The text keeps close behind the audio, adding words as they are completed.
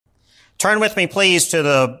Turn with me, please, to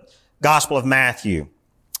the Gospel of Matthew.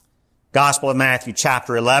 Gospel of Matthew,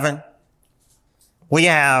 chapter 11. We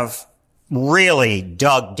have really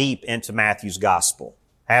dug deep into Matthew's Gospel,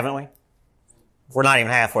 haven't we? We're not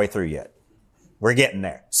even halfway through yet. We're getting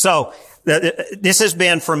there. So, this has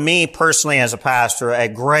been, for me personally as a pastor, a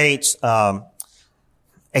great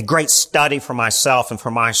study for myself and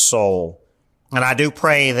for my soul. And I do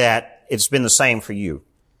pray that it's been the same for you.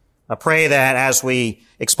 I pray that as we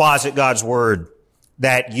exposit God's Word,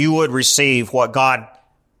 that you would receive what God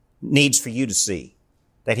needs for you to see,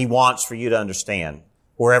 that He wants for you to understand,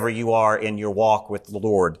 wherever you are in your walk with the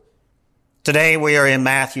Lord. Today we are in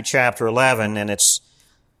Matthew chapter 11, and it's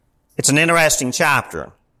an interesting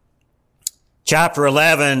chapter. Chapter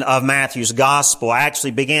 11 of Matthew's Gospel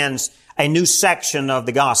actually begins a new section of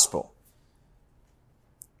the Gospel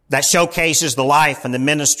that showcases the life and the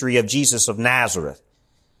ministry of Jesus of Nazareth.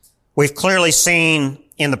 We've clearly seen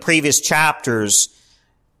in the previous chapters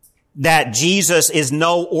that Jesus is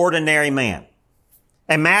no ordinary man.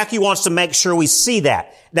 And Matthew wants to make sure we see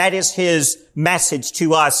that. That is his message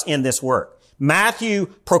to us in this work. Matthew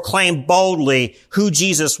proclaimed boldly who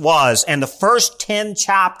Jesus was, and the first 10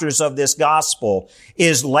 chapters of this gospel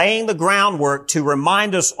is laying the groundwork to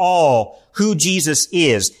remind us all who Jesus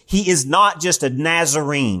is. He is not just a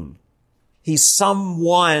Nazarene. He's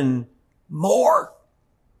someone more.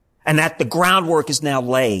 And that the groundwork is now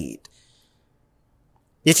laid.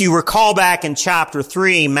 If you recall back in chapter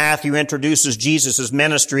 3, Matthew introduces Jesus'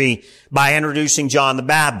 ministry by introducing John the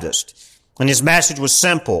Baptist. And his message was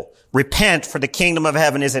simple. Repent, for the kingdom of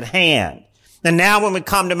heaven is at hand. And now when we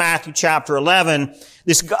come to Matthew chapter 11,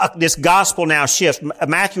 this gospel now shifts.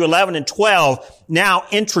 Matthew 11 and 12 now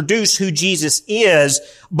introduce who Jesus is,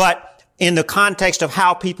 but in the context of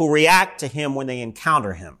how people react to him when they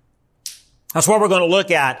encounter him. That's what we're going to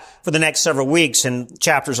look at for the next several weeks in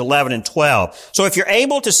chapters 11 and 12. So if you're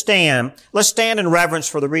able to stand, let's stand in reverence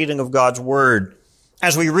for the reading of God's Word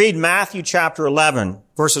as we read Matthew chapter 11,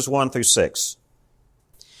 verses 1 through 6.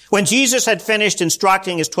 When Jesus had finished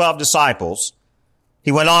instructing his 12 disciples,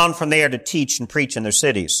 he went on from there to teach and preach in their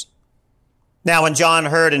cities. Now when John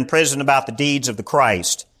heard in prison about the deeds of the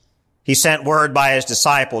Christ, he sent word by his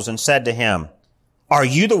disciples and said to him, "Are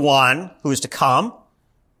you the one who is to come?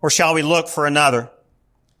 Or shall we look for another?"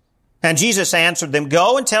 And Jesus answered them,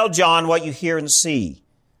 "Go and tell John what you hear and see.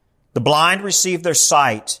 The blind receive their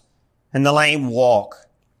sight, and the lame walk.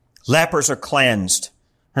 Lepers are cleansed,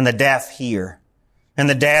 and the deaf hear. And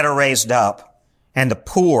the dead are raised up, and the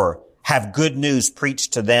poor have good news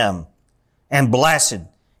preached to them. And blessed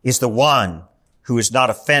is the one who is not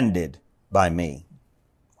offended by me."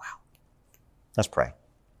 Wow. Let's pray.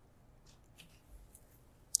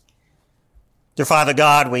 Dear Father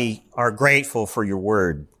God, we are grateful for your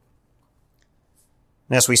word.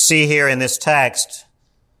 And as we see here in this text,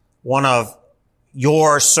 one of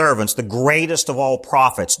your servants, the greatest of all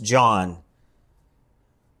prophets, John,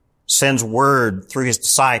 sends word through his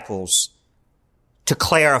disciples to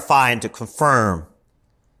clarify and to confirm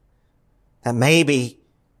that maybe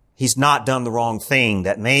he's not done the wrong thing,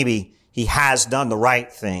 that maybe he has done the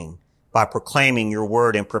right thing by proclaiming your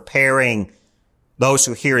word and preparing those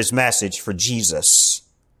who hear his message for Jesus.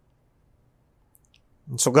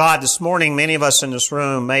 And so God, this morning, many of us in this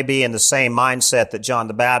room may be in the same mindset that John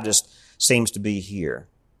the Baptist seems to be here.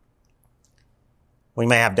 We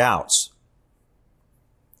may have doubts.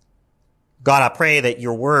 God, I pray that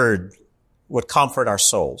your word would comfort our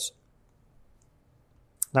souls.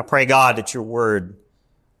 And I pray, God, that your word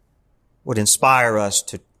would inspire us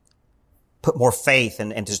to put more faith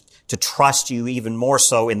and to trust you even more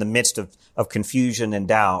so in the midst of confusion and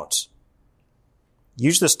doubt.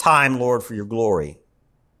 Use this time, Lord, for your glory.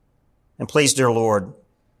 And please, dear Lord,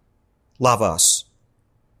 love us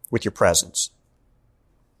with your presence.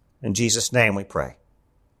 In Jesus' name we pray.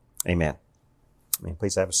 Amen.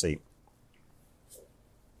 Please have a seat.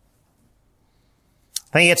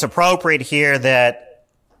 I think it's appropriate here that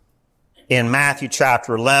in Matthew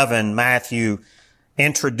chapter 11, Matthew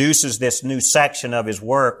introduces this new section of his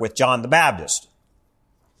work with John the Baptist.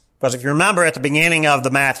 Because if you remember at the beginning of the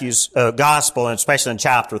Matthew's gospel, and especially in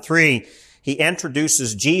chapter 3, he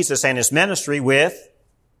introduces Jesus and his ministry with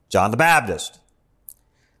John the Baptist.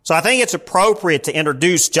 So I think it's appropriate to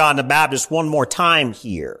introduce John the Baptist one more time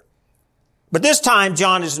here. But this time,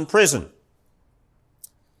 John is in prison.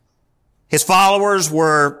 His followers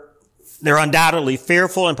they're undoubtedly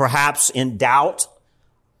fearful and perhaps in doubt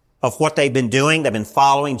of what they've been doing. They've been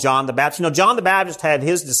following John the Baptist. You know, John the Baptist had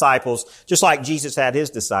his disciples just like Jesus had his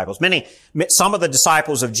disciples. Some of the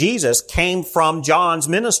disciples of Jesus came from John's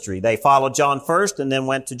ministry. They followed John first and then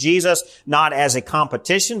went to Jesus, not as a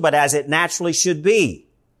competition, but as it naturally should be.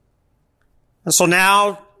 And so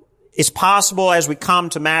now it's possible as we come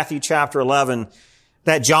to Matthew chapter 11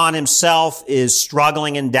 that John himself is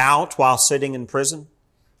struggling in doubt while sitting in prison.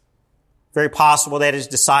 Very possible that his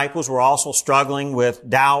disciples were also struggling with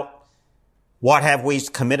doubt. What have we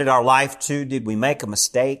committed our life to? Did we make a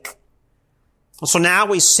mistake? So now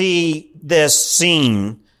we see this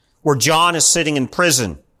scene where John is sitting in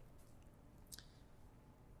prison.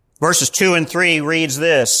 Verses 2 and 3 reads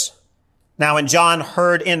this. Now when John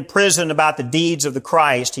heard in prison about the deeds of the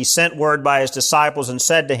Christ, he sent word by his disciples and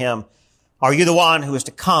said to him, "Are you the one who is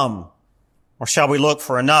to come, or shall we look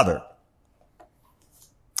for another?"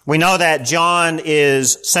 We know that John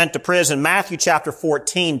is sent to prison. Matthew chapter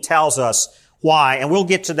 14 tells us why, and we'll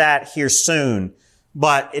get to that here soon.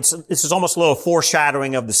 But this is almost a little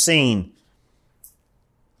foreshadowing of the scene.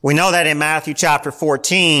 We know that in Matthew chapter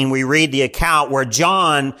 14, we read the account where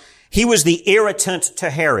John, he was the irritant to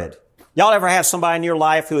Herod. Y'all ever have somebody in your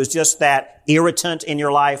life who is just that irritant in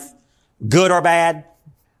your life? Good or bad?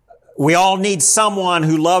 We all need someone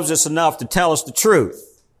who loves us enough to tell us the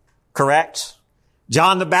truth. Correct?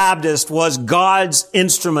 John the Baptist was God's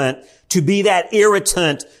instrument to be that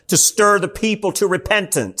irritant, to stir the people to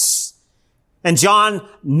repentance. And John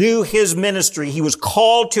knew his ministry. He was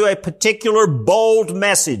called to a particular bold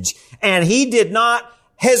message, and he did not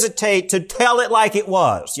hesitate to tell it like it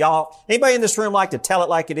was. Y'all, anybody in this room like to tell it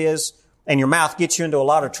like it is, and your mouth gets you into a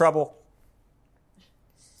lot of trouble?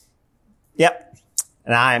 Yep.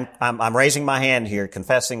 And I'm raising my hand here,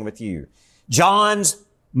 confessing with you. John's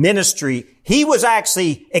ministry, he was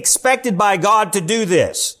actually expected by God to do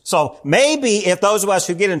this. So maybe if those of us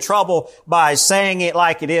who get in trouble by saying it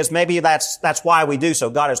like it is, maybe that's why we do so.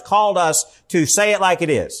 God has called us to say it like it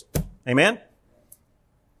is. Amen?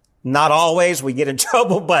 Not always we get in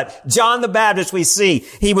trouble, but John the Baptist, we see,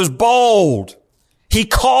 he was bold. He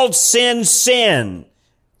called sin, sin.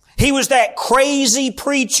 He was that crazy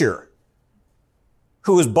preacher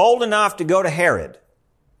who was bold enough to go to Herod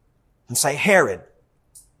and say, "Herod,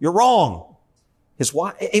 you're wrong." His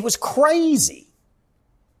wife, it was crazy.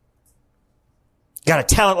 Got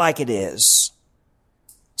to tell it like it is.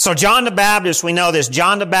 So John the Baptist, we know this.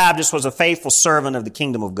 John the Baptist was a faithful servant of the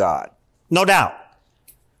kingdom of God. No doubt.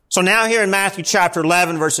 So now here in Matthew chapter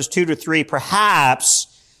 11, verses 2 to 3, perhaps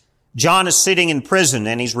John is sitting in prison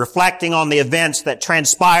and he's reflecting on the events that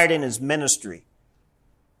transpired in his ministry.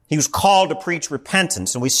 He was called to preach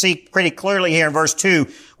repentance. And we see pretty clearly here in verse 2,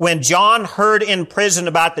 when John heard in prison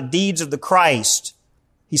about the deeds of the Christ,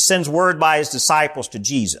 he sends word by his disciples to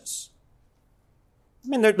Jesus. I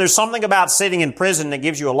mean, there's something about sitting in prison that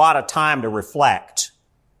gives you a lot of time to reflect.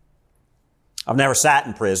 I've never sat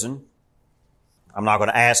in prison. I'm not going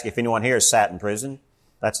to ask if anyone here has sat in prison.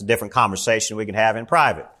 That's a different conversation we can have in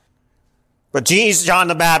private. But John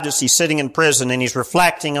the Baptist, he's sitting in prison and he's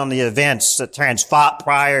reflecting on the events that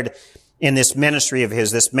transpired in this ministry of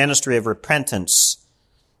his, this ministry of repentance.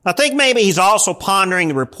 I think maybe he's also pondering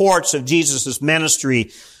the reports of Jesus'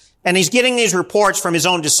 ministry, and he's getting these reports from his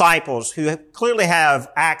own disciples who clearly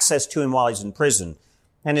have access to him while he's in prison.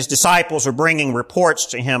 And his disciples are bringing reports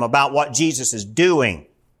to him about what Jesus is doing.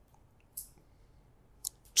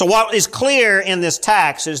 So what is clear in this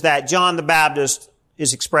text is that John the Baptist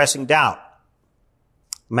is expressing doubt.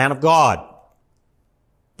 Man of God,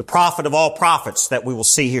 the prophet of all prophets that we will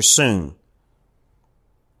see here soon.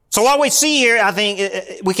 So what we see here, I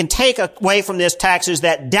think we can take away from this text is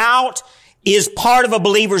that doubt is part of a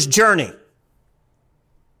believer's journey.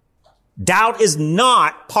 Doubt is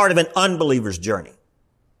not part of an unbeliever's journey.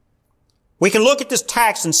 We can look at this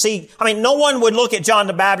text and see, no one would look at John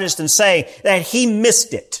the Baptist and say that he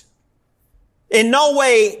missed it. In no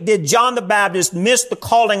way did John the Baptist miss the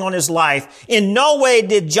calling on his life. In no way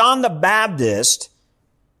did John the Baptist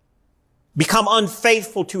become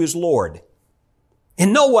unfaithful to his Lord.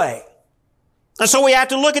 In no way. And so we have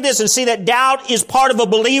to look at this and see that doubt is part of a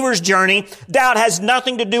believer's journey. Doubt has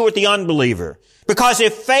nothing to do with the unbeliever. Because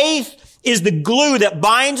if faith is the glue that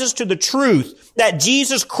binds us to the truth that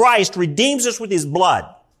Jesus Christ redeems us with his blood,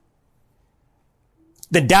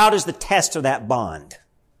 the doubt is the test of that bond.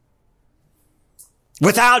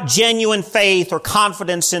 Without genuine faith or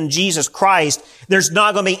confidence in Jesus Christ, there's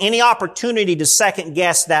not going to be any opportunity to second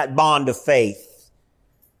guess that bond of faith.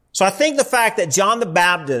 So I think the fact that John the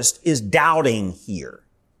Baptist is doubting here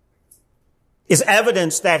is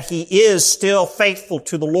evidence that he is still faithful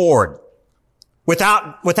to the Lord.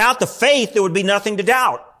 Without the faith, there would be nothing to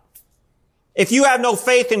doubt. If you have no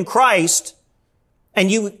faith in Christ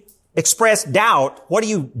and you express doubt, what are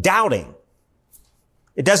you doubting?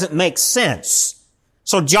 It doesn't make sense.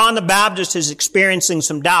 So John the Baptist is experiencing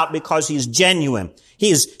some doubt because he's genuine.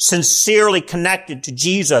 He is sincerely connected to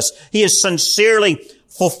Jesus. He is sincerely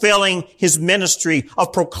fulfilling his ministry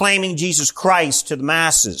of proclaiming Jesus Christ to the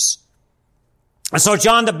masses. And so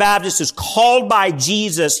John the Baptist is called by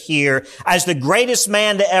Jesus here as the greatest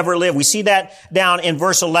man to ever live. We see that down in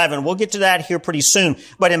verse 11. We'll get to that here pretty soon.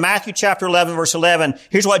 But in Matthew chapter 11, verse 11,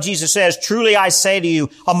 here's what Jesus says, "Truly I say to you,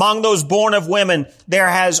 among those born of women, there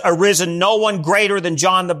has arisen no one greater than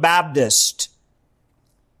John the Baptist.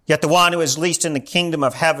 Yet the one who is least in the kingdom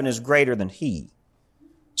of heaven is greater than he."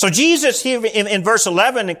 So Jesus here in verse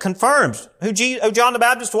 11, it confirms who John the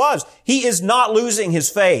Baptist was. He is not losing his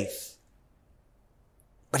faith,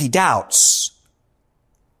 but he doubts.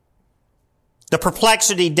 The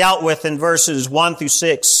perplexity dealt with in verses 1 through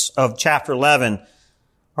 6 of chapter 11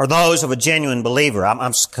 are those of a genuine believer.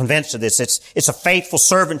 I'm convinced of this. It's a faithful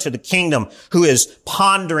servant to the kingdom who is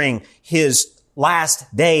pondering his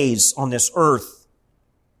last days on this earth.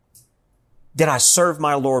 Did I serve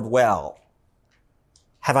my Lord well?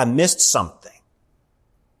 Have I missed something?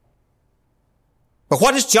 But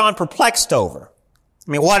what is John perplexed over?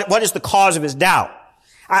 I mean, what is the cause of his doubt?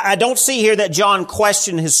 I don't see here that John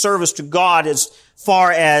questioned his service to God as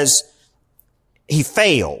far as he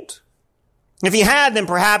failed. If he had, then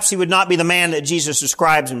perhaps he would not be the man that Jesus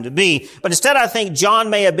describes him to be. But instead, I think John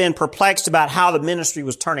may have been perplexed about how the ministry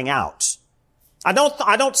was turning out. I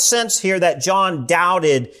don't sense here that John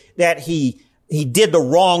doubted that he did the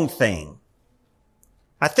wrong thing.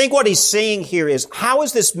 I think what he's seeing here is, how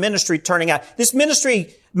is this ministry turning out? This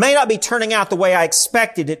ministry may not be turning out the way I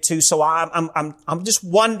expected it to, so I'm just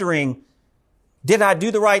wondering, did I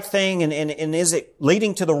do the right thing, and is it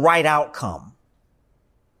leading to the right outcome?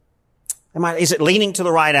 Is it leading to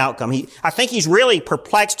the right outcome? I think he's really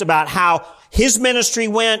perplexed about how his ministry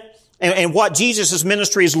went and what Jesus'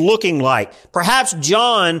 ministry is looking like. Perhaps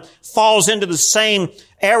John falls into the same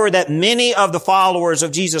error that many of the followers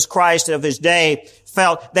of Jesus Christ of his day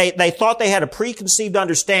felt. They thought they had a preconceived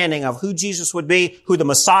understanding of who Jesus would be, who the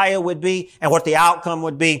Messiah would be, and what the outcome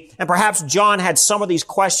would be. And perhaps John had some of these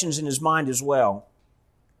questions in his mind as well.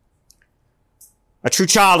 A true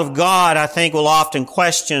child of God, I think, will often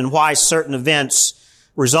question why certain events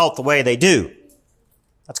result the way they do.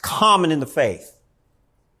 That's common in the faith.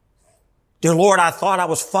 Dear Lord, I thought I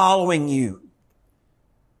was following you,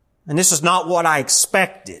 and this is not what I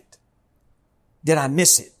expected. Did I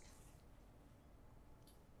miss it?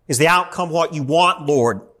 Is the outcome what you want,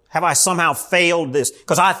 Lord? Have I somehow failed this?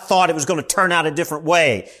 Because I thought it was going to turn out a different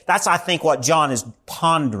way. That's, I think, what John is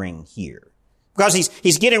pondering here. Because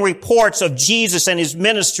he's getting reports of Jesus and his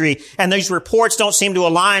ministry, and these reports don't seem to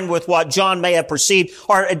align with what John may have perceived,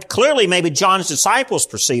 or clearly maybe John's disciples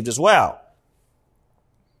perceived as well.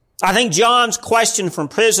 I think John's question from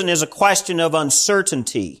prison is a question of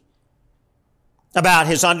uncertainty about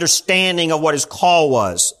his understanding of what his call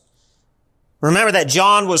was. Remember that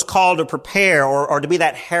John was called to prepare or to be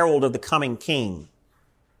that herald of the coming king.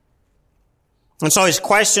 And so his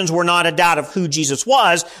questions were not a doubt of who Jesus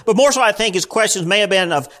was, but more so I think his questions may have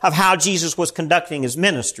been of how Jesus was conducting his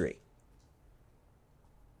ministry.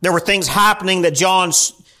 There were things happening that John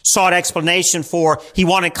sought explanation for. He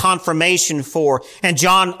wanted confirmation for. And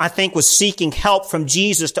John, I think, was seeking help from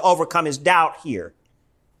Jesus to overcome his doubt here.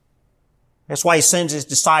 That's why he sends his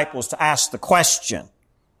disciples to ask the question.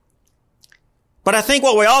 But I think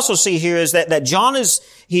what we also see here is that John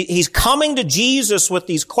he's coming to Jesus with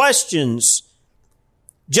these questions.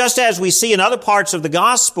 Just as we see in other parts of the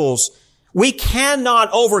Gospels, we cannot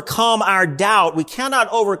overcome our doubt. We cannot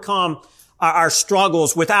overcome our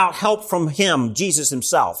struggles without help from him, Jesus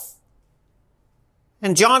himself.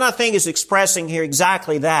 And John, I think, is expressing here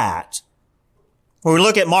exactly that. When we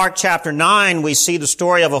look at Mark chapter 9, we see the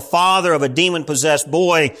story of a father of a demon-possessed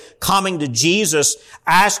boy coming to Jesus,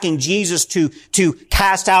 asking Jesus to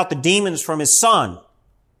cast out the demons from his son.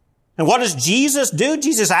 And what does Jesus do?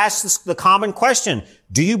 Jesus asks the common question,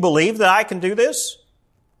 do you believe that I can do this?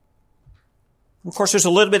 Of course, there's a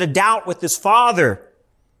little bit of doubt with this father.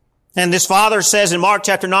 And this father says in Mark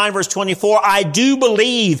chapter 9, verse 24, I do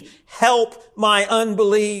believe, help my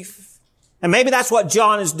unbelief. And maybe that's what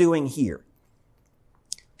John is doing here.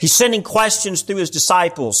 He's sending questions through his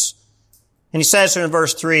disciples. And he says here in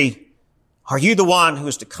verse 3, are you the one who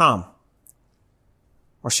is to come?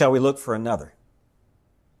 Or shall we look for another?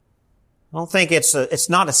 I don't think it's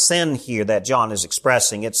not a sin here that John is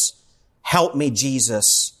expressing. It's help me,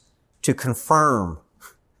 Jesus, to confirm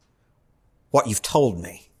what you've told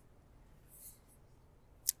me.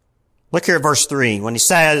 Look here at verse 3. When he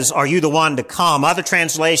says, are you the one to come? Other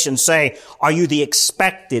translations say, are you the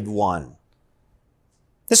expected one?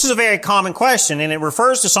 This is a very common question, and it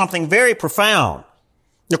refers to something very profound.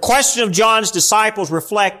 The question of John's disciples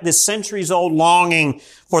reflect this centuries-old longing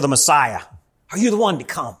for the Messiah. Are you the one to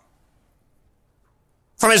come?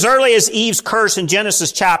 From as early as Eve's curse in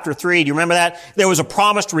Genesis chapter 3, do you remember that? There was a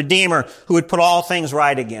promised Redeemer who would put all things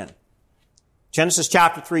right again. Genesis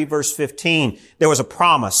chapter 3, verse 15, there was a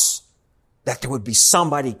promise that there would be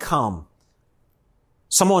somebody come.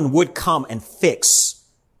 Someone would come and fix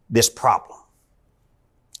this problem.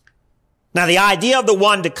 Now, the idea of the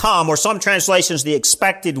one to come, or some translations, the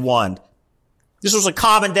expected one, this was a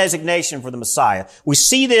common designation for the Messiah. We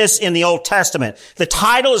see this in the Old Testament. The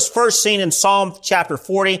title is first seen in Psalm chapter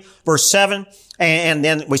 40, verse 7, and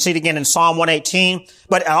then we see it again in Psalm 118.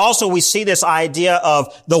 But also we see this idea of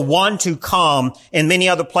the one to come in many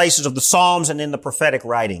other places of the Psalms and in the prophetic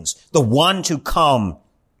writings. The one to come.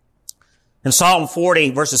 In Psalm 40,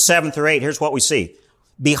 verses 7 through 8, here's what we see.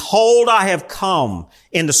 Behold, I have come.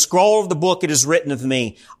 In the scroll of the book it is written of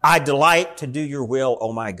me, I delight to do your will,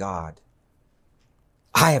 O my God.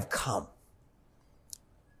 I have come.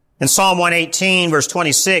 In Psalm 118, verse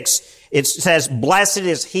 26, it says, blessed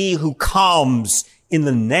is he who comes in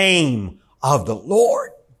the name of the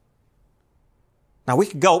Lord. Now we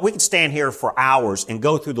could stand here for hours and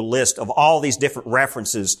go through the list of all these different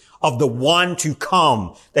references of the one to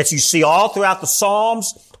come that you see all throughout the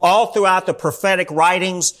Psalms, all throughout the prophetic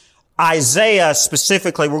writings. Isaiah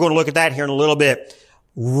specifically, we're going to look at that here in a little bit,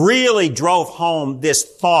 really drove home this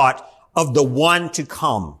thought of the one to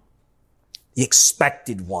come, the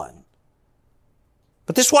expected one.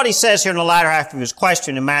 But this is what he says here in the latter half of his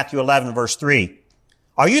question in Matthew 11, verse 3.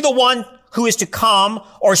 Are you the one who is to come,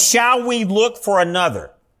 or shall we look for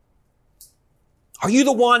another? Are you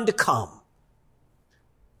the one to come?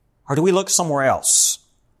 Or do we look somewhere else?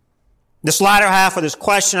 This latter half of this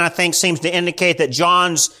question, I think, seems to indicate that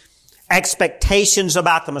John's expectations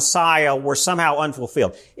about the Messiah were somehow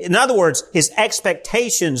unfulfilled. In other words, his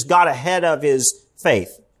expectations got ahead of his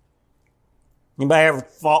faith. Anybody ever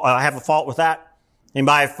have a fault with that?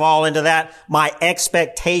 Anybody fall into that? My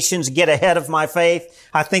expectations get ahead of my faith.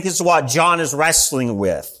 I think this is what John is wrestling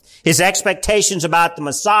with. His expectations about the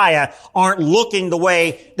Messiah aren't looking the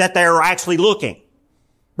way that they're actually looking.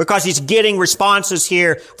 Because he's getting responses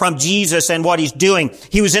here from Jesus and what he's doing.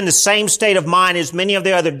 He was in the same state of mind as many of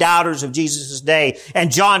the other doubters of Jesus' day. And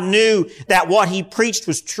John knew that what he preached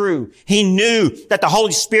was true. He knew that the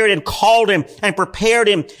Holy Spirit had called him and prepared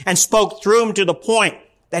him and spoke through him to the point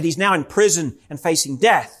that he's now in prison and facing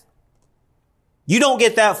death. You don't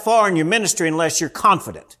get that far in your ministry unless you're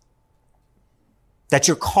confident that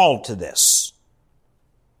you're called to this.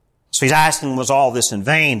 So he's asking, was all this in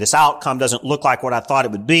vain? This outcome doesn't look like what I thought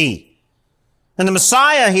it would be. And the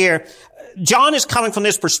Messiah here, John is coming from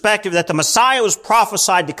this perspective that the Messiah was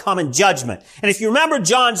prophesied to come in judgment. And if you remember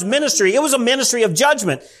John's ministry, it was a ministry of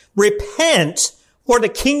judgment. Repent, for the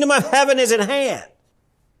kingdom of heaven is at hand.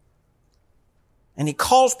 And he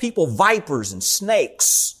calls people vipers and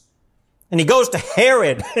snakes. And he goes to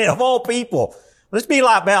Herod, of all people. Let's be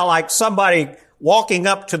like somebody walking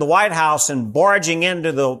up to the White House and barging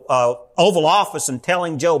into the Oval Office and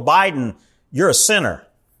telling Joe Biden, you're a sinner.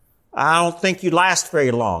 I don't think you'd last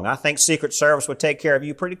very long. I think Secret Service would take care of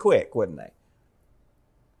you pretty quick, wouldn't they?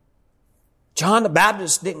 John the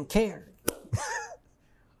Baptist didn't care.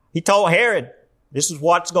 He told Herod, this is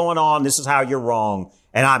what's going on. This is how you're wrong.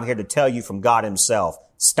 And I'm here to tell you from God himself,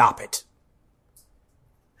 stop it.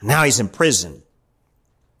 And now he's in prison.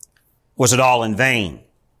 Was it all in vain?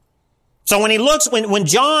 So when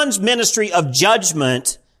John's ministry of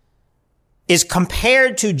judgment is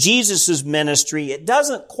compared to Jesus' ministry, it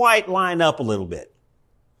doesn't quite line up a little bit.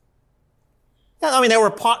 I mean, there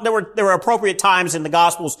were appropriate times in the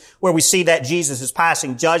Gospels where we see that Jesus is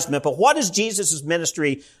passing judgment, but what is Jesus'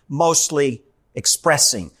 ministry mostly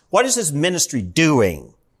expressing? What is his ministry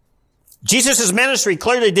doing? Jesus' ministry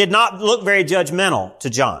clearly did not look very judgmental to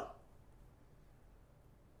John.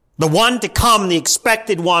 The one to come, the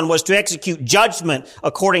expected one, was to execute judgment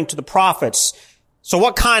according to the prophets.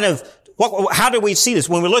 So how do we see this?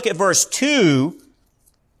 When we look at verse 2,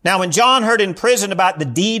 now when John heard in prison about the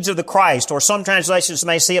deeds of the Christ, or some translations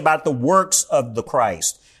may say about the works of the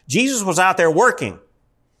Christ, Jesus was out there working.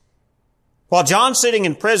 While John's sitting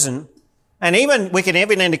in prison, and we can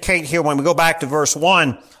even indicate here when we go back to verse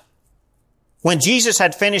 1, when Jesus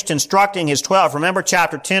had finished instructing his 12, remember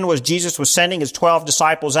chapter 10 was Jesus was sending his 12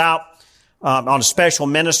 disciples out on a special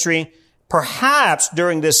ministry. Perhaps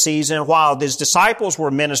during this season, while his disciples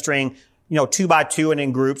were ministering, 2 by 2 and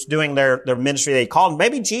in groups doing their ministry they called.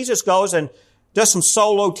 Maybe Jesus goes and does some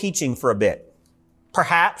solo teaching for a bit.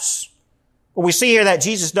 Perhaps. But we see here that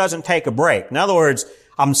Jesus doesn't take a break. In other words,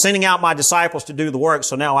 I'm sending out my disciples to do the work,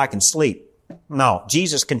 so now I can sleep. No,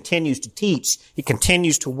 Jesus continues to teach. He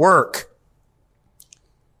continues to work.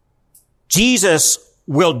 Jesus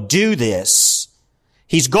will do this.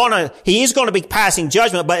 He is going to be passing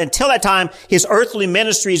judgment, but until that time, his earthly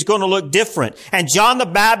ministry is going to look different. And John the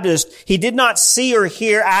Baptist, he did not see or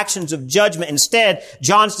hear actions of judgment. Instead,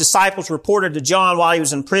 John's disciples reported to John while he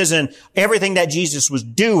was in prison everything that Jesus was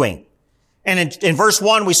doing. And in verse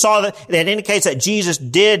 1, we saw that indicates that Jesus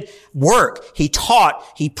did work. He taught.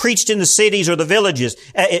 He preached in the cities or the villages.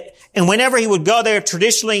 And whenever he would go there,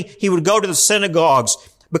 traditionally, he would go to the synagogues,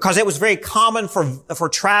 because it was very common for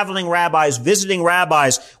traveling rabbis, visiting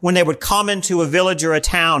rabbis, when they would come into a village or a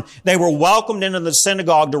town, they were welcomed into the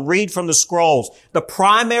synagogue to read from the scrolls. The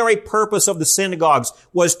primary purpose of the synagogues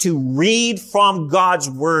was to read from God's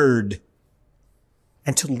Word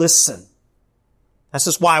and to listen. This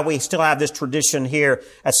is why we still have this tradition here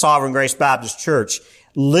at Sovereign Grace Baptist Church.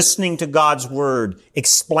 Listening to God's Word,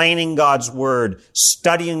 explaining God's Word,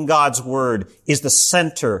 studying God's Word is the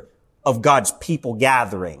center of God's people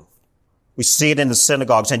gathering. We see it in the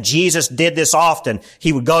synagogues. And Jesus did this often.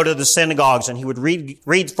 He would go to the synagogues and he would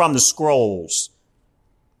read from the scrolls.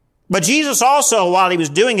 But Jesus also, while he was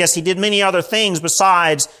doing this, he did many other things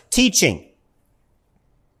besides teaching.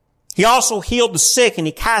 He also healed the sick and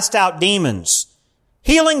he cast out demons.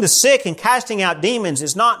 Healing the sick and casting out demons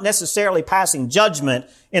is not necessarily passing judgment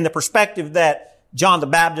in the perspective that John the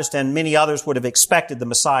Baptist and many others would have expected the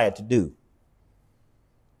Messiah to do.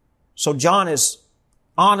 So John is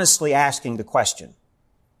honestly asking the question,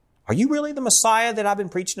 are you really the Messiah that I've been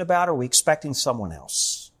preaching about, or are we expecting someone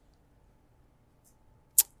else?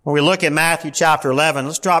 When we look at Matthew chapter 11,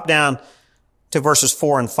 let's drop down to verses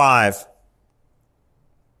 4 and 5.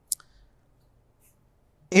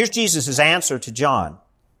 Here's Jesus' answer to John.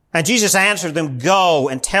 And Jesus answered them, go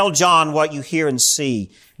and tell John what you hear and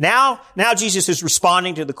see. Now Jesus is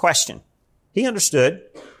responding to the question. He understood.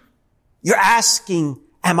 You're asking,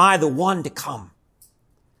 am I the one to come?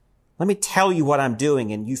 Let me tell you what I'm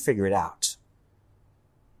doing and you figure it out.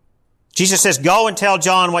 Jesus says, go and tell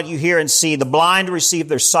John what you hear and see. The blind receive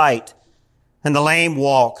their sight and the lame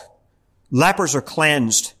walk. Lepers are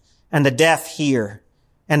cleansed and the deaf hear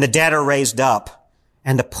and the dead are raised up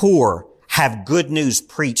and the poor have good news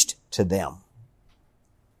preached to them.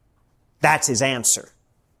 That's his answer.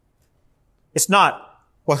 It's not,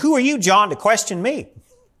 well, who are you, John, to question me?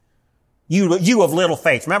 You of little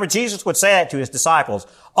faith. Remember, Jesus would say that to his disciples.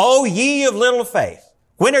 Oh, ye of little faith.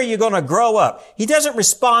 When are you going to grow up? He doesn't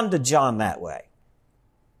respond to John that way.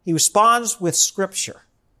 He responds with Scripture.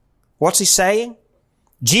 What's he saying?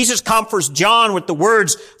 Jesus comforts John with the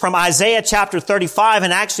words from Isaiah chapter 35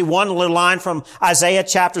 and actually one little line from Isaiah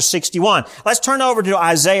chapter 61. Let's turn over to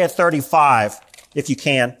Isaiah 35, if you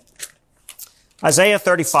can. Isaiah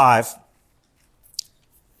 35.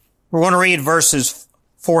 We're going to read verses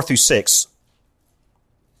 4 through 6.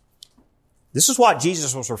 This is what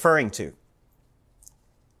Jesus was referring to.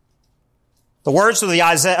 The words of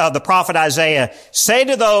the prophet Isaiah, say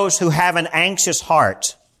to those who have an anxious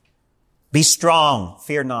heart, be strong,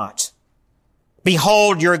 fear not.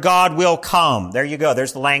 Behold, your God will come. There you go.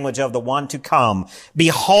 There's the language of the one to come.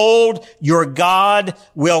 Behold, your God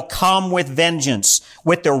will come with vengeance.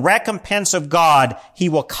 With the recompense of God, he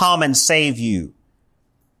will come and save you.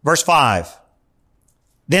 Verse 5.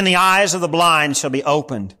 Then the eyes of the blind shall be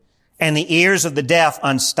opened, and the ears of the deaf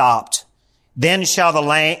unstopped. Then shall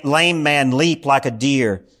the lame man leap like a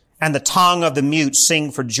deer, and the tongue of the mute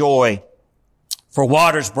sing for joy. For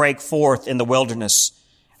waters break forth in the wilderness,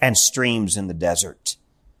 and streams in the desert.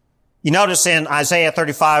 You notice in Isaiah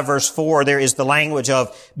 35 verse 4, there is the language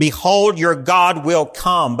of, behold, your God will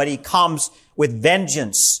come, but he comes with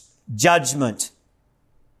vengeance, judgment.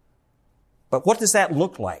 But what does that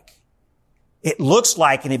look like? It looks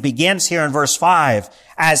like, and it begins here in verse 5,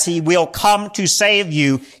 as he will come to save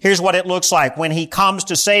you. Here's what it looks like. When he comes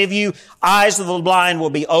to save you, eyes of the blind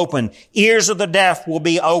will be opened. Ears of the deaf will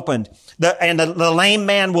be opened. The lame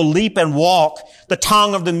man will leap and walk. The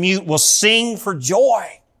tongue of the mute will sing for joy.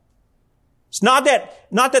 It's not that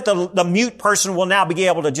the mute person will now be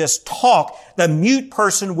able to just talk. The mute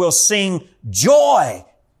person will sing joy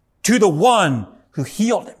to the one who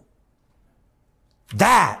healed him.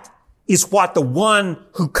 That is what the one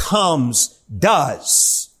who comes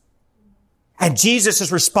does. And Jesus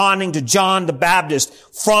is responding to John the Baptist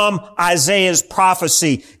from Isaiah's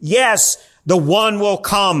prophecy. Yes, The one will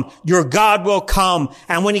come. Your God will come.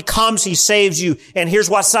 And when He comes, He saves you. And here's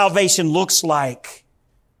what salvation looks like.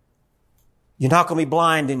 You're not going to be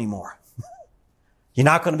blind anymore. You're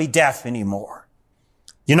not going to be deaf anymore.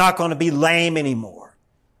 You're not going to be lame anymore.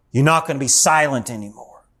 You're not going to be silent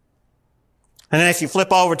anymore. And then if you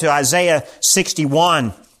flip over to Isaiah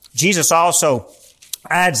 61, Jesus also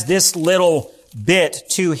adds this little bit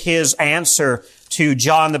to His answer to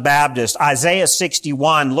John the Baptist. Isaiah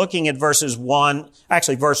 61, looking at verse 1.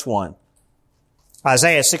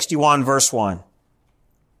 Isaiah 61, verse 1.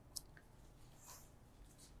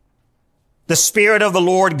 The Spirit of the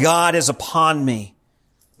Lord God is upon me,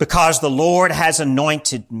 because the Lord has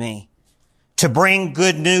anointed me to bring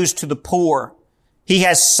good news to the poor. He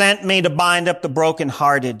has sent me to bind up the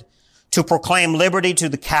brokenhearted, to proclaim liberty to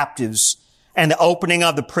the captives, and the opening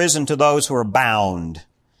of the prison to those who are bound.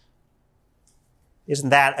 Isn't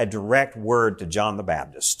that a direct word to John the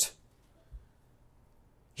Baptist?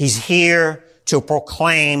 He's here to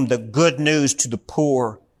proclaim the good news to the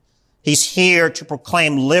poor. He's here to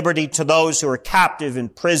proclaim liberty to those who are captive in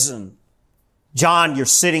prison. John, you're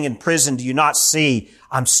sitting in prison. Do you not see?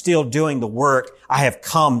 I'm still doing the work I have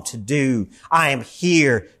come to do. I am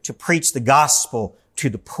here to preach the gospel to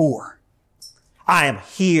the poor. I am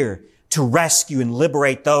here to rescue and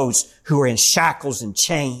liberate those who are in shackles and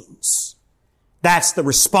chains. That's the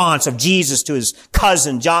response of Jesus to His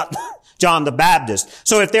cousin, John the Baptist.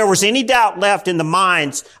 So if there was any doubt left in the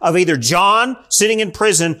minds of either John sitting in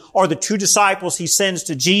prison or the two disciples He sends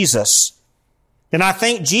to Jesus, then I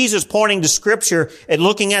think Jesus, pointing to Scripture and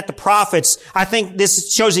looking at the prophets, I think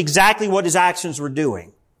this shows exactly what His actions were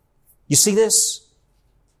doing. You see this?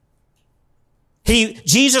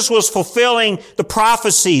 Jesus was fulfilling the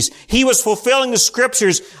prophecies. He was fulfilling the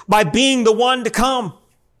Scriptures by being the one to come.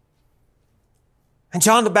 And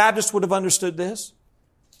John the Baptist would have understood this.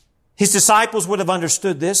 His disciples would have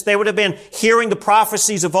understood this. They would have been hearing the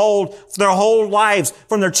prophecies of old for their whole lives,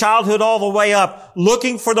 from their childhood all the way up,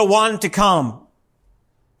 looking for the one to come.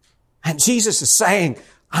 And Jesus is saying,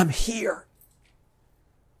 I'm here.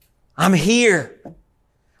 I'm here.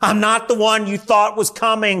 I'm not the one you thought was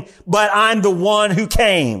coming, but I'm the one who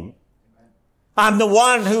came. I'm the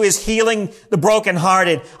one who is healing the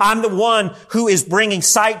brokenhearted. I'm the one who is bringing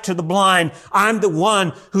sight to the blind. I'm the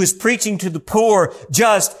one who is preaching to the poor,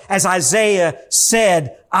 just as Isaiah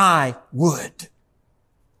said I would.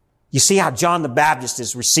 You see how John the Baptist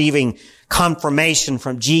is receiving confirmation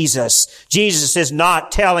from Jesus. Jesus is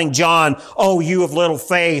not telling John, oh, you of little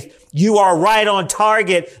faith, you are right on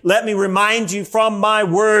target. Let me remind you from my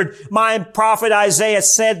word. My prophet Isaiah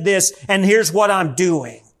said this, and here's what I'm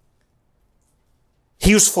doing.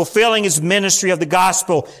 He was fulfilling His ministry of the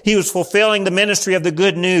gospel. He was fulfilling the ministry of the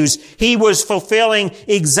good news. He was fulfilling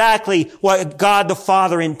exactly what God the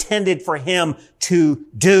Father intended for Him to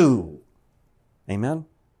do. Amen?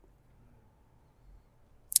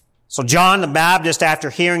 So John the Baptist, after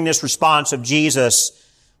hearing this response of Jesus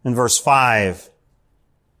in verse 5,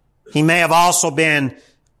 he may have also been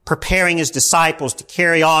preparing his disciples to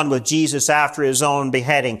carry on with Jesus after His own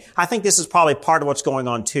beheading. I think this is probably part of what's going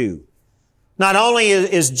on too. Not only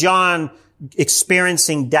is John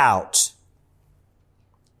experiencing doubt,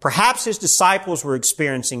 perhaps his disciples were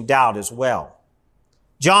experiencing doubt as well.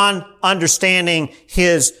 John, understanding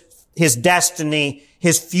his destiny,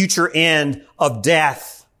 his future end of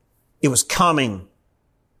death, it was coming.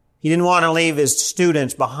 He didn't want to leave his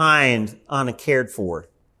students behind uncared for.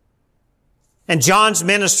 And John's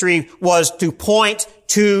ministry was to point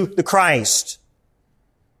to the Christ.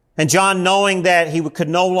 And John, knowing that he could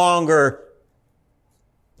no longer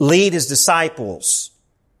lead his disciples,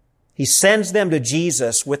 he sends them to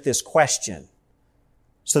Jesus with this question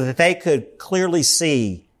so that they could clearly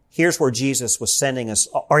see, here's where Jesus was sending us,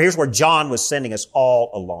 or here's where John was sending us all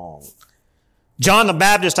along. John the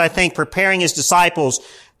Baptist, I think, preparing his disciples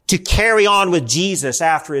to carry on with Jesus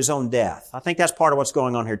after His own death. I think that's part of what's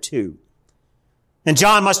going on here too. And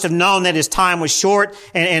John must have known that his time was short.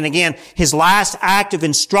 And again, his last act of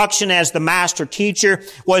instruction as the master teacher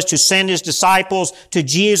was to send his disciples to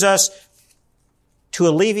Jesus to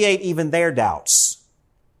alleviate even their doubts.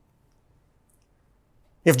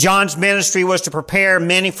 If John's ministry was to prepare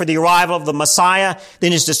many for the arrival of the Messiah,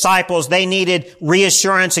 then his disciples, they needed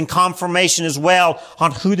reassurance and confirmation as well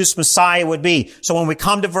on who this Messiah would be. So when we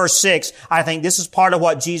come to verse 6, I think this is part of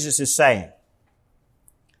what Jesus is saying.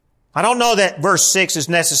 I don't know that verse 6 is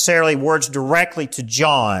necessarily words directly to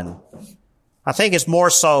John. I think it's more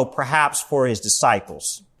so perhaps for his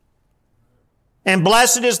disciples. And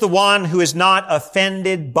blessed is the one who is not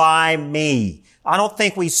offended by me. I don't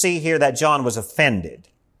think we see here that John was offended,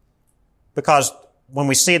 because when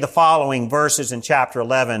we see the following verses in chapter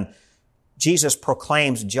 11, Jesus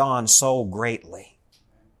proclaims John so greatly.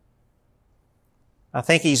 I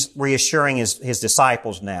think he's reassuring his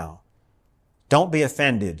disciples now. Don't be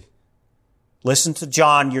offended. Listen to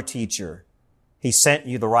John, your teacher. He sent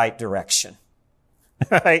you the right direction.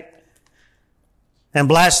 Right? And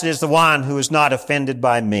blessed is the one who is not offended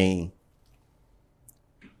by me.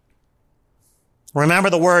 Remember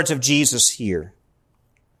the words of Jesus here.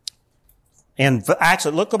 And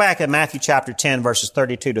actually, go back at Matthew chapter 10, verses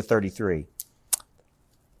 32 to 33.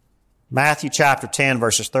 Matthew chapter 10,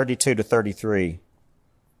 verses 32 to 33.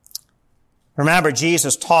 Remember,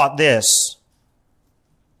 Jesus taught this.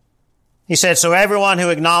 He said, so everyone who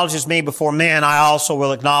acknowledges me before men, I also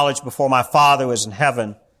will acknowledge before my Father who is in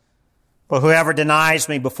heaven. But whoever denies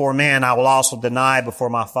me before men, I will also deny before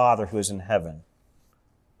my Father who is in heaven.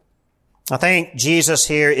 I think Jesus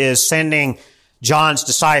here is sending John's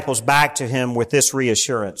disciples back to him with this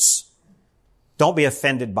reassurance. Don't be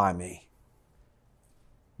offended by me.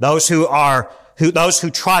 Those who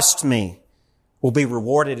trust me will be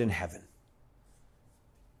rewarded in heaven.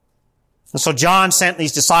 And so John sent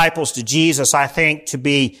these disciples to Jesus, I think, to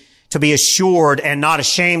be assured and not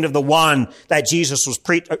ashamed of the one that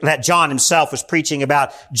that John himself was preaching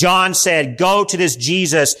about. John said, go to this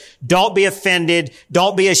Jesus. Don't be offended.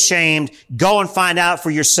 Don't be ashamed. Go and find out for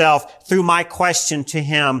yourself through my question to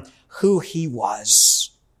him who he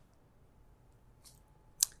was.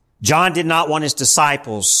 John did not want his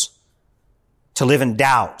disciples to live in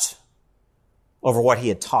doubt over what he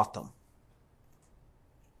had taught them.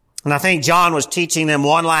 And I think John was teaching them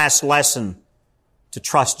one last lesson: to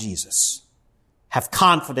trust Jesus. Have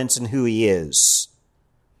confidence in who he is.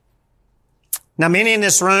 Now, many in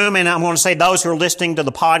this room, and I'm going to say those who are listening to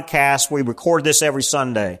the podcast, we record this every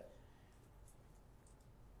Sunday.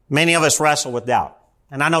 Many of us wrestle with doubt.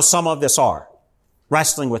 And I know some of us are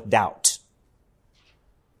wrestling with doubt.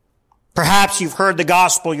 Perhaps you've heard the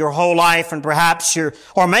gospel your whole life, and perhaps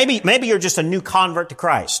maybe you're just a new convert to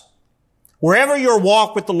Christ. Wherever your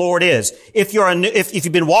walk with the Lord is, if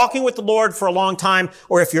you've been walking with the Lord for a long time,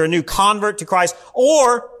 or if you're a new convert to Christ,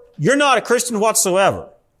 or you're not a Christian whatsoever.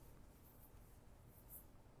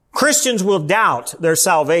 Christians will doubt their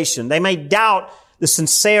salvation. They may doubt the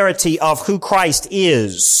sincerity of who Christ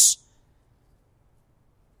is.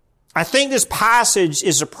 I think this passage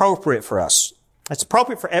is appropriate for us. It's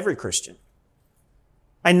appropriate for every Christian.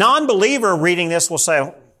 A non-believer reading this will say,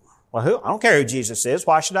 well, I don't care who Jesus is.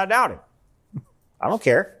 Why should I doubt him? I don't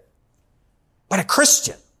care. But a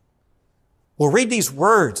Christian will read these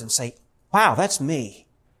words and say, wow, that's me.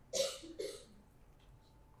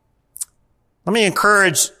 Let me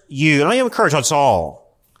encourage us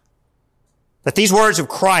all that these words of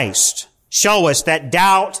Christ show us that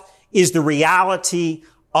doubt is the reality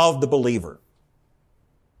of the believer.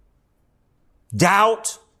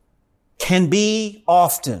 Doubt can be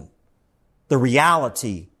often the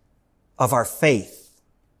reality of our faith.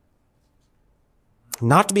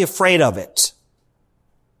 Not to be afraid of it.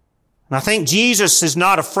 And I think Jesus is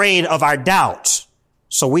not afraid of our doubt,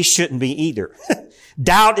 so we shouldn't be either.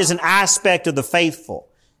 Doubt is an aspect of the faithful.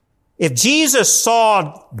 If Jesus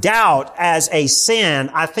saw doubt as a sin,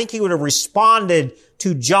 I think he would have responded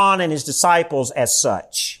to John and his disciples as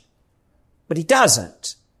such. But he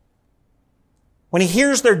doesn't. When he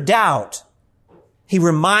hears their doubt, he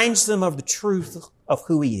reminds them of the truth of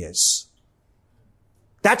who he is.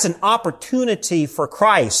 That's an opportunity for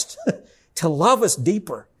Christ to love us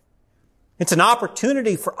deeper. It's an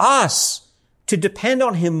opportunity for us to depend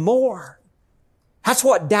on him more. That's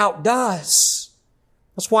what doubt does.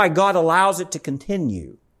 That's why God allows it to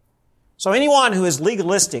continue. So anyone who is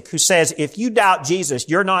legalistic, who says, if you doubt Jesus,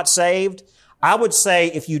 you're not saved, I would say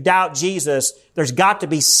if you doubt Jesus, there's got to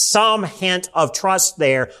be some hint of trust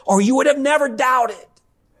there, or you would have never doubted.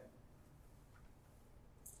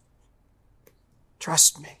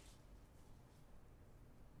 Trust me.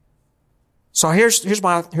 So here's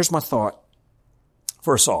my thought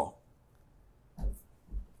for us all.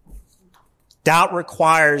 Doubt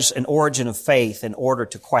requires an origin of faith in order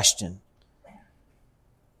to question.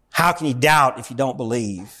 How can you doubt if you don't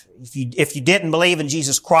believe? If you didn't believe in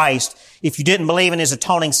Jesus Christ, if you didn't believe in his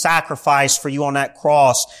atoning sacrifice for you on that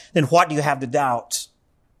cross, then what do you have to doubt?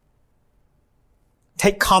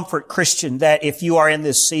 Take comfort, Christian, that if you are in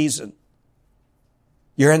this season,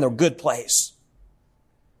 you're in the good place.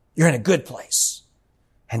 You're in a good place.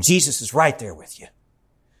 And Jesus is right there with you.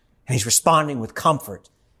 And he's responding with comfort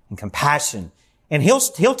and compassion. And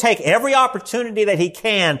he'll take every opportunity that he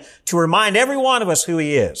can to remind every one of us who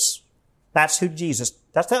he is. That's who Jesus,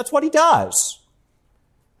 that's what he does.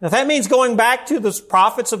 If that means going back to the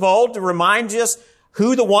prophets of old to remind us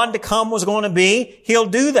who the one to come was going to be, He'll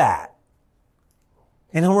do that.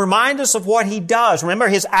 And He'll remind us of what He does. Remember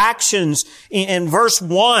His actions in verse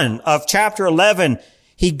 1 of chapter 11.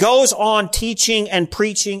 He goes on teaching and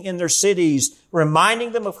preaching in their cities,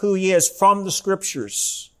 reminding them of who He is from the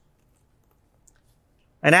Scriptures.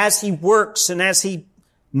 And as He works and as He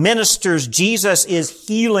ministers, Jesus is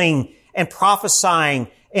healing and prophesying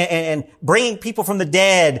and bringing people from the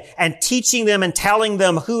dead and teaching them and telling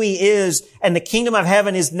them who He is, and the kingdom of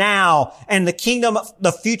heaven is now, and the kingdom of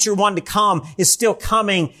the future one to come is still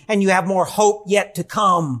coming, and you have more hope yet to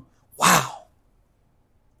come. Wow.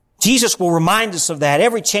 Jesus will remind us of that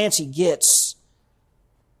every chance He gets.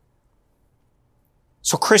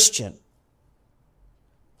 So Christian,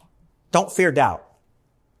 don't fear doubt.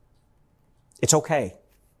 It's okay.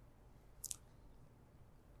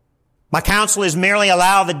 My counsel is merely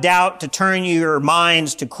allow the doubt to turn your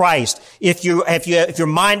minds to Christ. If your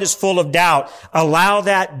mind is full of doubt, allow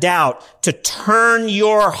that doubt to turn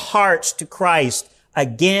your hearts to Christ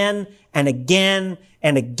again and again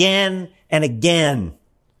and again and again.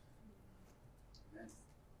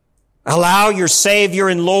 Allow your Savior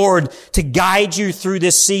and Lord to guide you through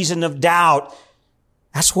this season of doubt.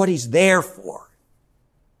 That's what He's there for.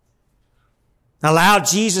 Allow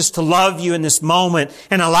Jesus to love you in this moment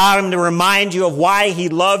and allow Him to remind you of why He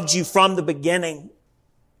loved you from the beginning.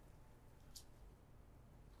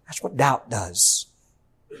 That's what doubt does.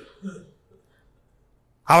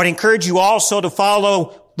 I would encourage you also to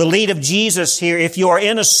follow the lead of Jesus here. If you are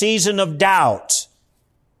in a season of doubt,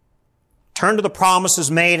 turn to the promises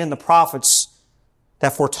made in the prophets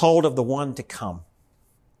that foretold of the one to come.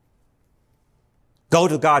 Go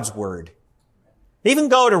to God's Word. Even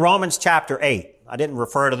go to Romans chapter 8. I didn't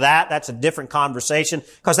refer to that. That's a different conversation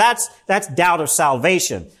because that's doubt of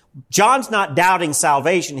salvation. John's not doubting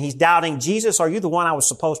salvation. He's doubting, Jesus, are you the one I was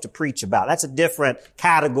supposed to preach about? That's a different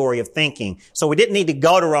category of thinking. So we didn't need to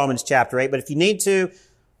go to Romans chapter 8, but if you need to,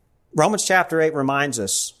 Romans chapter 8 reminds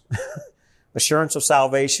us assurance of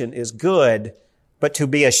salvation is good, but to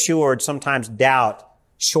be assured, sometimes doubt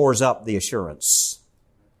shores up the assurance.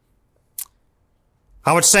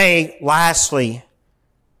 I would say, lastly,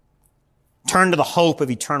 turn to the hope of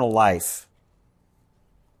eternal life.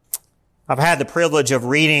 I've had the privilege of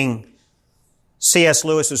reading C.S.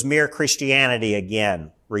 Lewis's Mere Christianity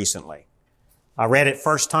again recently. I read it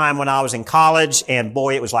first time when I was in college, and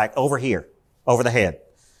boy, it was like over here, over the head.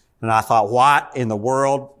 And I thought, what in the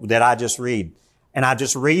world did I just read? And I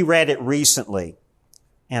just reread it recently.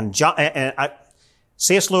 And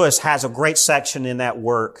C.S. Lewis has a great section in that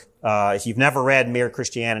work. If you've never read Mere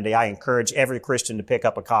Christianity, I encourage every Christian to pick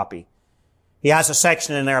up a copy. He has a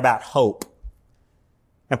section in there about hope.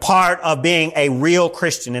 And part of being a real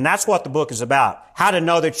Christian, and that's what the book is about, how to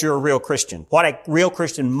know that you're a real Christian, what a real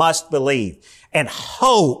Christian must believe. And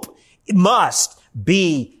hope must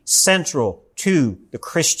be central to the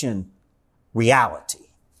Christian reality.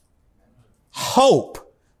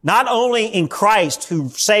 Hope, not only in Christ who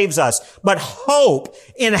saves us, but hope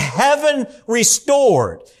in heaven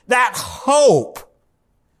restored. That hope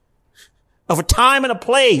of a time and a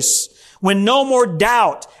place when no more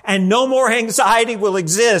doubt and no more anxiety will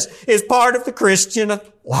exist is part of the Christian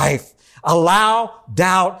life. Allow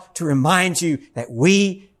doubt to remind you that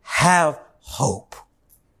we have hope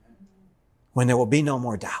when there will be no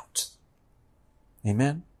more doubt.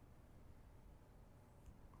 Amen?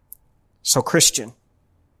 So, Christian,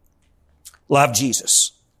 love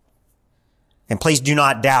Jesus. And please do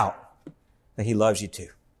not doubt that He loves you too.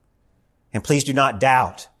 And please do not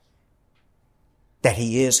doubt that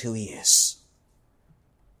He is who He is.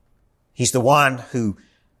 He's the one who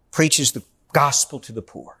preaches the gospel to the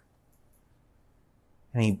poor.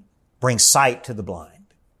 And He brings sight to the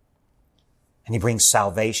blind. And He brings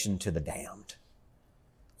salvation to the damned.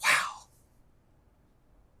 Wow.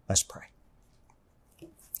 Let's pray.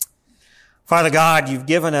 Father God, You've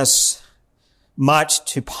given us much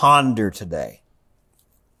to ponder today.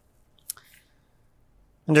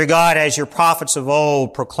 And dear God, as Your prophets of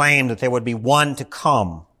old proclaimed that there would be one to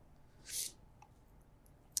come,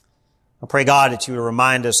 I pray, God, that You would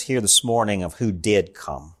remind us here this morning of who did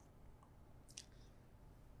come.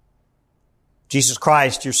 Jesus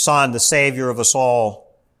Christ, Your Son, the Savior of us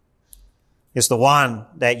all, is the one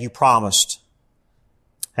that You promised.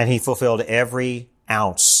 And He fulfilled every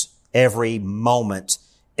ounce, every moment,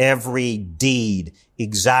 every deed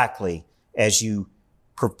exactly as You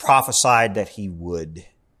prophesied that He would.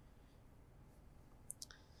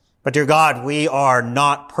 But dear God, we are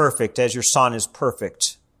not perfect as Your Son is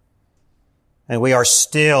perfect. And we are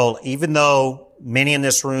still, even though many in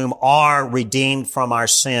this room are redeemed from our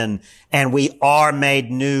sin, and we are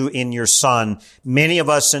made new in your Son. Many of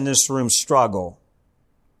us in this room struggle.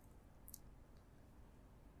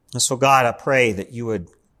 And so, God, I pray that you would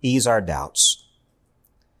ease our doubts,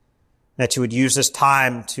 that you would use this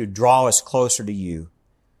time to draw us closer to you,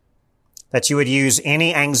 that you would use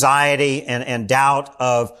any anxiety and doubt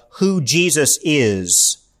of who Jesus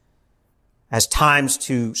is as times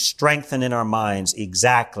to strengthen in our minds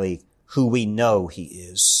exactly who we know he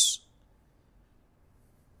is.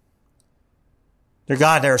 Dear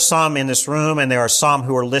God, there are some in this room and there are some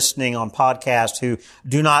who are listening on podcast who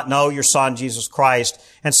do not know your Son, Jesus Christ,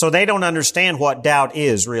 and so they don't understand what doubt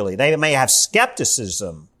is really. They may have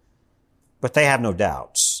skepticism, but they have no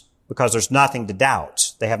doubts because there's nothing to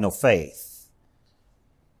doubt. They have no faith.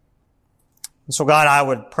 And so God, I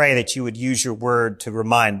would pray that you would use your word to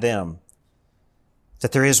remind them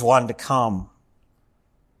that there is one to come,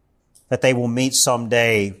 that they will meet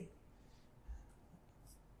someday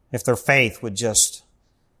if their faith would just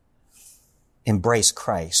embrace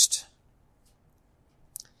Christ.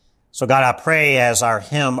 So God, I pray, as our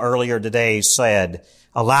hymn earlier today said,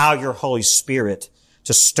 allow your Holy Spirit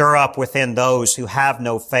to stir up within those who have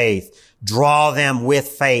no faith. Draw them with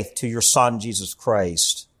faith to your Son, Jesus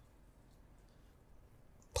Christ.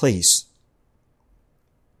 Please.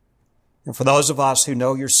 And for those of us who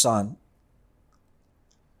know your Son,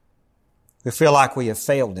 we feel like we have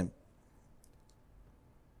failed him,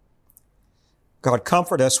 God,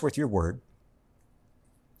 comfort us with your word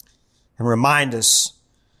and remind us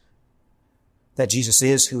that Jesus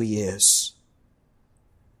is who he is,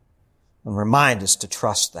 and remind us to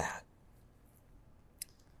trust that.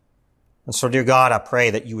 And so, dear God, I pray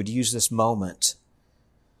that you would use this moment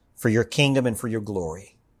for your kingdom and for your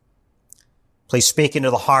glory. Please speak into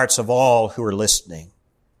the hearts of all who are listening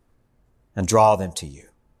and draw them to you.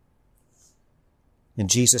 In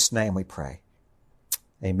Jesus' name we pray.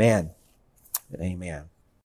 Amen and amen.